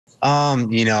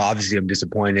Obviously I'm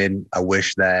disappointed. I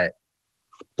wish that,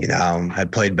 I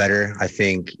played better. I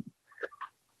think,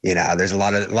 there's a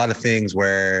lot of things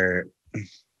where,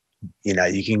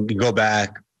 you can go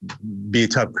back, be a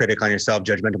tough critic on yourself,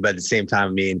 judgmental, but at the same time,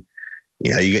 I mean,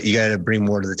 you got to bring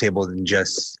more to the table than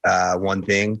just one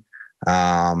thing.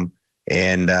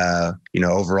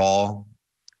 Overall,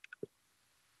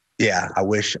 yeah, I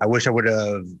wish I would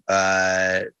have,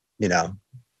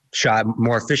 shot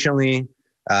more efficiently,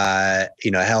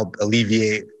 help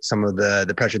alleviate some of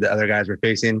the pressure that other guys were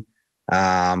facing.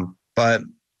 But,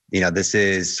 this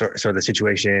is sort of the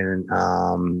situation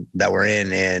that we're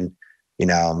in. And,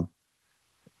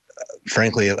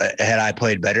 frankly, had I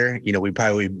played better, we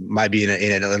probably might be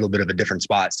in a little bit of a different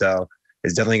spot. So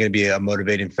it's definitely going to be a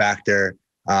motivating factor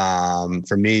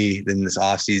for me in this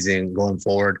offseason going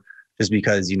forward, just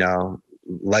because,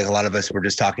 like a lot of us were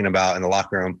just talking about in the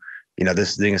locker room,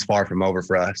 this thing is far from over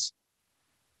for us.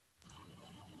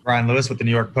 Brian Lewis with the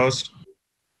New York Post.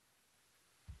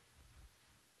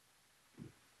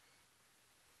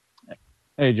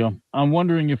 Hey, Joe. I'm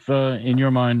wondering if, in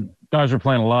your mind, guys were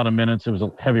playing a lot of minutes. It was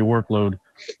a heavy workload.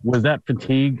 Was that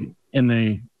fatigue in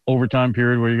the overtime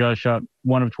period where you guys shot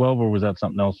 1 of 12, or was that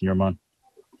something else in your mind?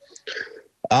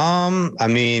 I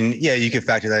mean, yeah, you could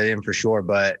factor that in for sure.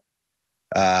 But,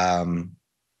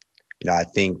 I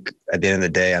think at the end of the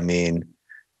day, I mean,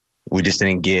 we just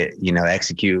didn't get,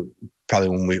 execute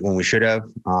probably when we should have.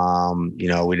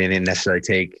 We didn't necessarily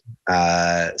take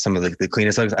some of the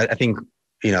cleanest looks. I think,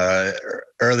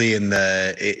 early in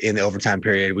the overtime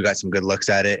period, we got some good looks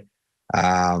at it.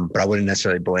 But I wouldn't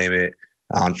necessarily blame it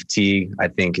on fatigue. I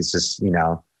think it's just,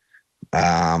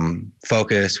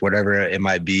 focus, whatever it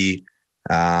might be.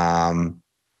 But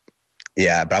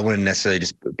I wouldn't necessarily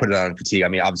just put it on fatigue. I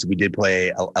mean, obviously we did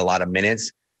play a lot of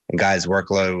minutes, and guys'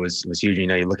 workload was huge.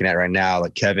 You're looking at right now,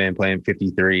 like Kevin playing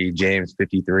 53, James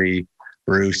 53,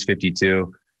 Bruce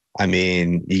 52. I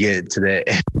mean, you get to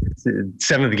the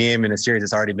seventh game in a series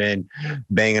that's already been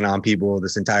banging on people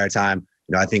this entire time.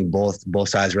 I think both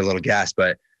sides were a little gassed,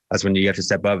 but that's when you have to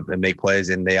step up and make plays,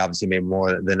 and they obviously made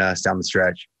more than us down the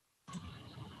stretch.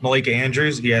 Malika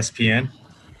Andrews, ESPN.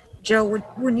 Joe,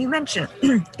 when you mentioned,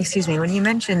 when you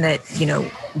mentioned that,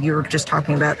 you were just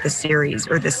talking about the series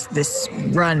or this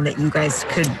run that you guys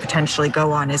could potentially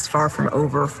go on is far from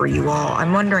over for you all.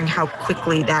 I'm wondering how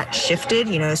quickly that shifted.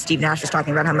 Steve Nash was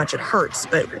talking about how much it hurts,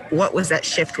 but what was that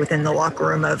shift within the locker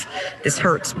room of this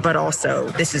hurts, but also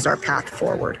this is our path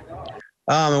forward?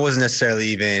 It wasn't necessarily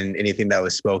even anything that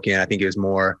was spoken. I think it was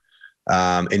more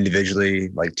individually,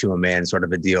 like to a man sort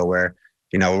of a deal where,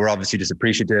 we're obviously just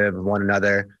appreciative of one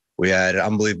another. We had an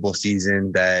unbelievable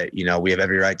season that, we have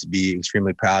every right to be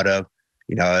extremely proud of.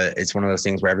 It's one of those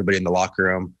things where everybody in the locker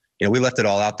room, we left it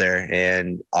all out there,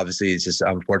 and obviously it's just an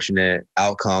unfortunate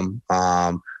outcome.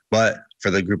 But for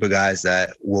the group of guys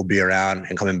that will be around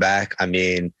and coming back, I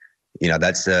mean,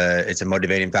 it's a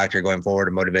motivating factor going forward,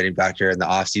 a motivating factor in the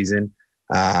off season.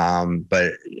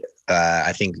 But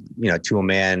I think, to a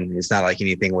man, it's not like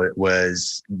anything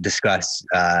was discussed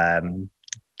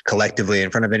collectively in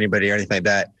front of anybody or anything like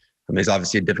that. I mean, it's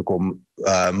obviously a difficult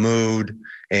mood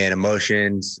and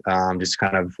emotions. Just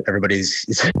kind of everybody's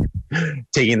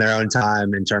taking their own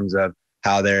time in terms of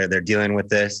how they're dealing with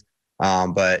this.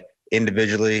 But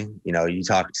individually, you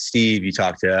talk to Steve, you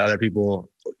talk to other people.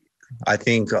 I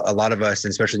think a lot of us,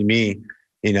 and especially me,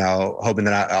 hoping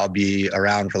that I'll be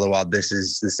around for a little while.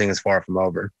 This thing is far from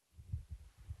over.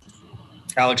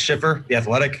 Alex Schiffer, The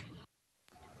Athletic.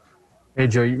 Hey,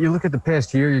 Joe, you look at the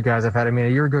past year you guys have had. I mean, a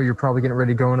year ago, you're probably getting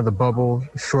ready to go into the bubble,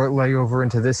 short layover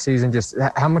into this season. Just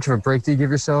how much of a break do you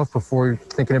give yourself before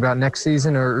thinking about next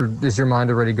season, or is your mind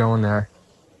already going there?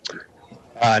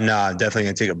 No, I'm definitely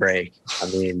going to take a break. I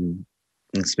mean,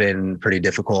 it's been a pretty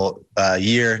difficult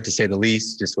year, to say the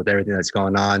least, just with everything that's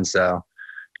going on. So,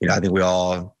 I think we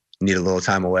all need a little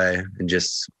time away and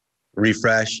just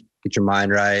refresh, get your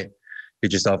mind right,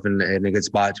 get yourself in a good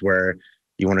spot where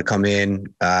you want to come in,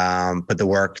 put the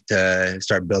work to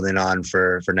start building on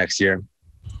for next year.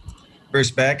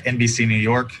 Bruce Beck, NBC New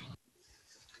York.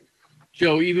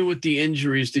 Joe, even with the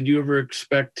injuries, did you ever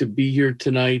expect to be here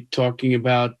tonight talking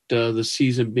about the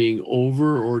season being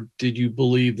over, or did you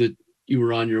believe that you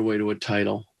were on your way to a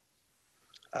title?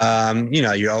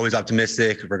 You're always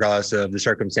optimistic regardless of the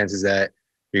circumstances that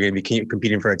you're going to be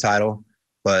competing for a title,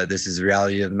 but this is the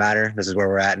reality of the matter. This is where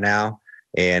we're at now.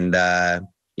 And,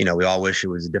 we all wish it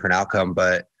was a different outcome,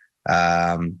 but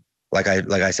like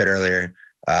I said earlier,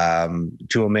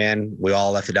 to a man, we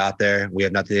all left it out there. We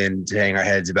have nothing to hang our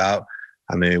heads about.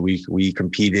 I mean, we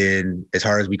competed as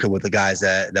hard as we could with the guys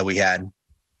that we had.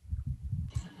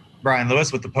 Brian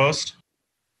Lewis with The Post.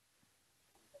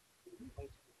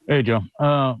 Hey, Joe.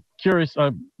 Curious,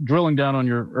 drilling down on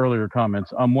your earlier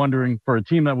comments, I'm wondering, for a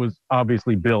team that was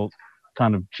obviously built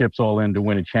kind of chips all in to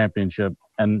win a championship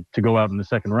and to go out in the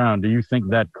second round, do you think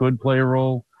that could play a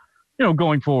role,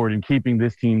 going forward in keeping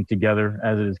this team together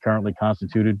as it is currently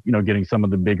constituted, getting some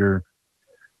of the bigger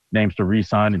names to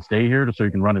re-sign and stay here so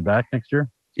you can run it back next year?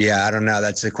 Yeah, I don't know.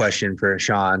 That's a question for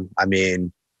Sean. I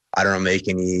mean, I don't make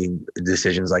any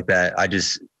decisions like that. I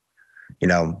just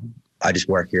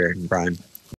work here, Brian.